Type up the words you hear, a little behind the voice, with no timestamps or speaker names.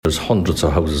There's hundreds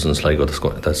of houses in Sligo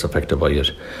that's affected by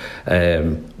it.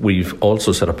 We've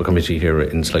also set up a committee here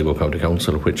in Sligo County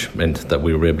Council, which meant that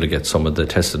we were able to get some of the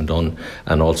testing done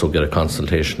and also get a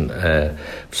consultation,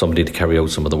 somebody to carry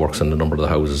out some of the works in a number of the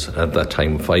houses. At that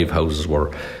time, 5 houses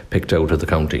were picked out of the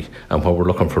county, and what we're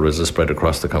looking for is a spread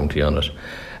across the county on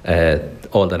it.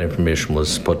 All that information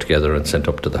was put together and sent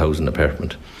up to the housing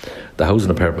department. The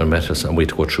housing department met us, and we had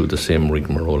to go through the same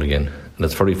rigmarole again. And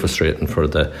it's very frustrating for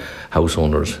the house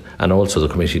owners and also the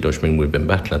committee. We've been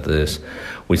battling at this.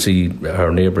 We see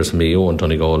our neighbours in Mayo and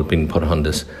Donegal being put on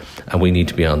this, and we need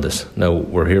to be on this. Now,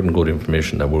 we're hearing good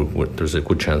information that there's a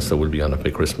good chance that we'll be on it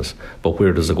by Christmas. But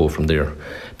where does it go from there?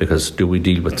 Because do we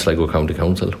deal with Sligo County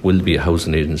Council? Will it be a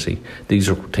housing agency? These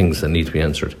are things that need to be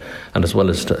answered. And as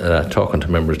well as talking to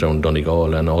members down in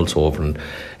Donegal and also over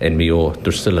in Mayo,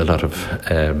 there's still a lot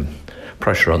of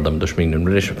pressure on them, in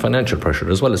relation to financial pressure,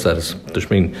 as well as that.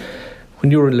 When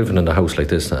you're living in a house like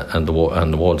this and the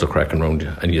walls are cracking around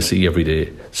you, and you see every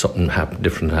day something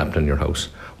different happening in your house.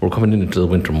 We're coming into the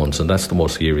winter months, and that's the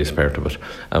most serious part of it.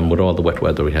 And with all the wet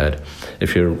weather we had,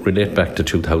 if you relate back to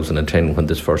 2010 when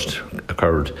this first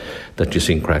occurred, that you've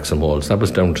seen cracks in walls, that was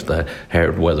down to the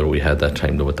hard weather we had that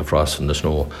time with the frost and the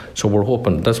snow. So we're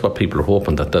hoping, that's what people are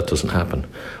hoping, that doesn't happen.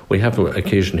 We have an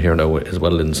occasion here now as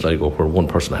well in Sligo where one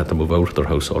person had to move out of their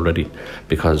house already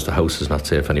because the house is not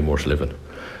safe anymore to live in.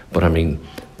 But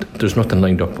there's nothing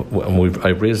lined up, and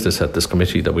I've raised this at this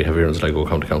committee that we have here in Sligo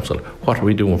County Council. What are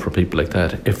we doing for people like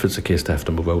that if it's a case to have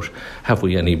to move out? Have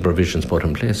we any provisions put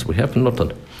in place? We have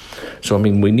nothing. So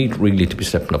we need really to be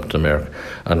stepping up to the mark.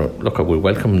 And look, we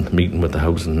welcome the meeting with the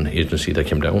housing agency that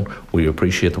came down. We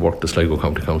appreciate the work the Sligo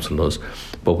County Council does,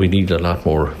 but we need a lot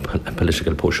more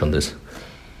political push on this.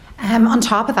 On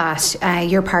top of that,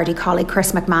 your party colleague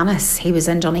Chris McManus, he was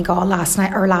in Donegal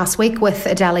last week with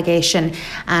a delegation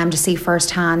to see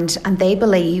firsthand, and they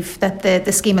believe that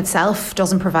the scheme itself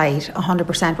doesn't provide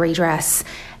 100% redress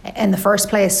in the first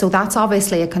place. So that's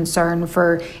obviously a concern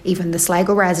for even the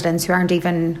Sligo residents who aren't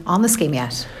even on the scheme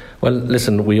yet. Well,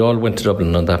 listen, we all went to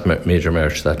Dublin on that major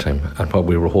march that time, and what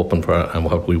we were hoping for and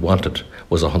what we wanted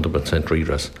was 100%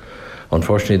 redress.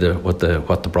 Unfortunately, what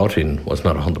they brought in was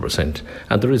not 100%,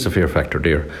 and there is a fear factor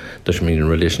there. In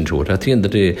relation to it, at the end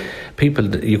of the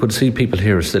day, you could see people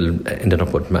here still ending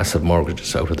up with massive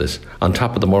mortgages out of this, on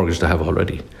top of the mortgage they have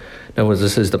already. Now, as I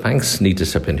says, the banks need to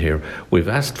step in here. We've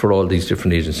asked for all these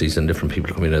different agencies and different people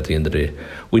to come in at the end of the day.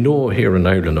 We know here in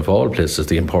Ireland, of all places,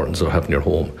 the importance of having your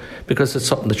home, because it's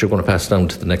something that you're going to pass down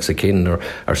to the next of kin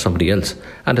or somebody else.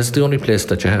 And it's the only place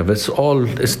that you have. It's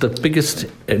the biggest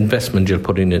investment you'll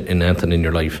put in anything in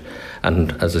your life.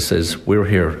 And as I says, we're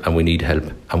here and we need help,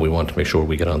 and we want to make sure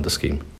we get on the scheme.